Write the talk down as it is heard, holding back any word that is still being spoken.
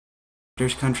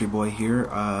There's Country Boy here,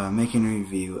 making a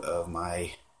review of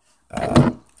my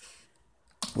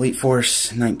Elite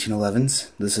Force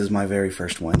 1911s. This is my very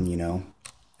first one,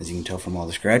 as you can tell from all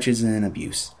the scratches and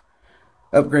abuse.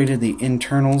 Upgraded the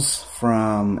internals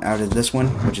from out of this one,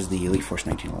 which is the Elite Force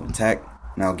 1911 TAC,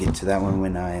 and I'll get to that one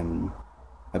when I'm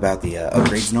about the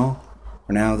upgrades and all.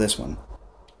 For now, this one.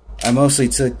 I mostly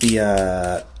took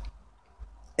the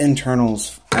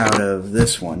internals out of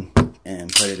this one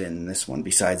and put it in this one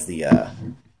besides the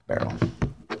barrel.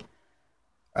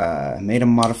 Made a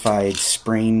modified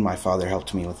spring. My father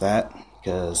helped me with that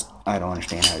because I don't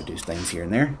understand how to do things here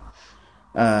and there.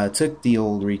 Took the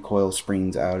old recoil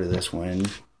springs out of this one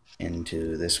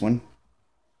into this one.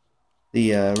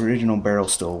 The original barrel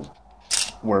still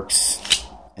works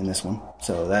in this one,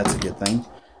 so that's a good thing.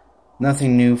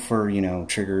 Nothing new for,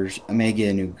 triggers. I may get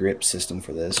a new grip system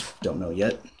for this. Don't know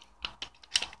yet.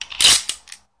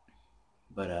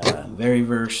 But very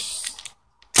first,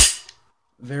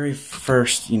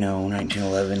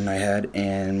 1911 I had,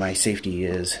 and my safety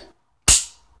is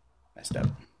messed up.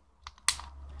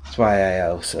 That's why I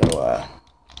also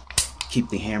keep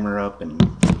the hammer up and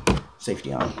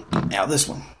safety on. Now this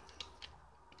one,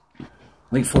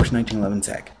 Elite Force 1911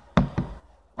 TAC.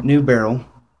 New barrel,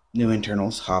 new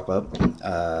internals, hop up,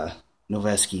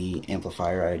 Noveski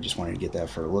amplifier. I just wanted to get that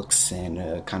for looks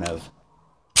and kind of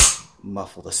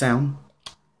muffle the sound.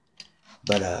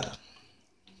 But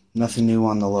nothing new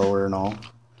on the lower and all.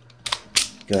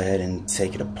 Go ahead and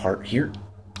take it apart here.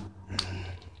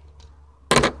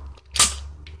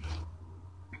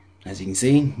 As you can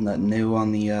see, nothing new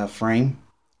on the frame.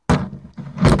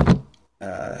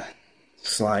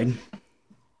 Slide.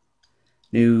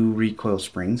 New recoil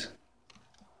springs.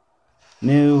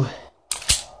 New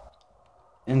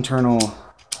internal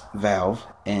valve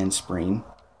and spring.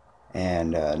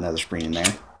 And another spring in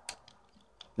there.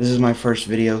 This is my first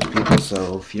video, people,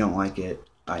 so if you don't like it,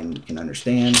 I can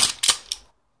understand.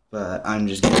 But I'm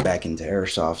just getting back into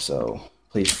airsoft, so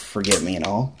please forgive me and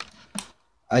all.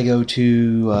 I go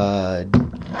to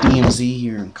DMZ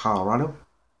here in Colorado.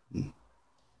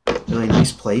 Really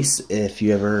nice place. If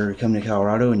you ever come to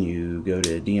Colorado and you go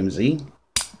to DMZ,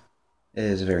 it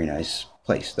is a very nice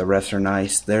place. The refs are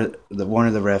nice. One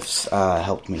of the refs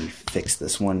helped me fix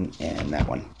this one and that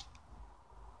one.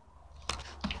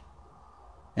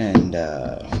 And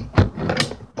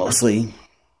mostly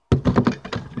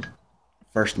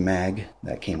first mag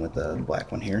that came with the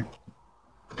black one here.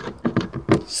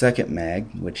 Second mag,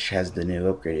 which has the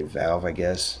new upgraded valve, I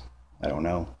guess. I don't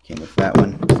know. Came with that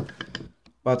one.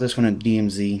 Bought this one at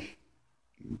DMZ.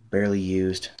 Barely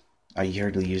used. I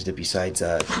hardly used it besides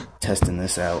testing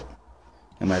this out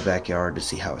in my backyard to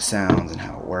see how it sounds and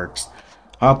how it works.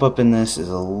 Hop up in this is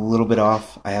a little bit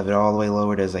off. I have it all the way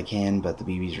lowered as I can, but the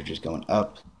BBs are just going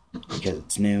up because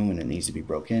it's new and it needs to be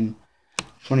broken.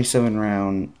 27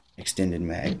 round extended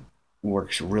mag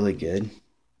works really good,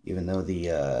 even though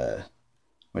the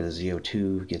where the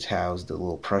ZO2 gets housed, the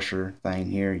little pressure thing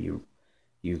here, you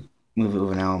move it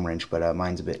with an Allen wrench, but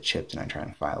mine's a bit chipped and I try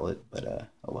and file it, but oh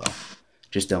well.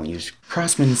 Just don't use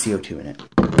Crossman CO2 in it.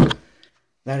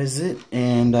 That is it,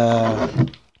 and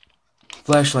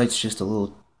flashlight's just a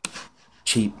little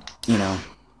cheap,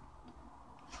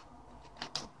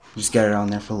 Just got it on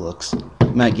there for looks.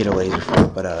 Might get a laser for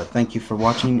it, but thank you for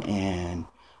watching, and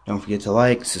don't forget to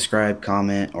like, subscribe,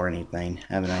 comment, or anything.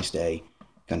 Have a nice day.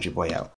 Country Boy out.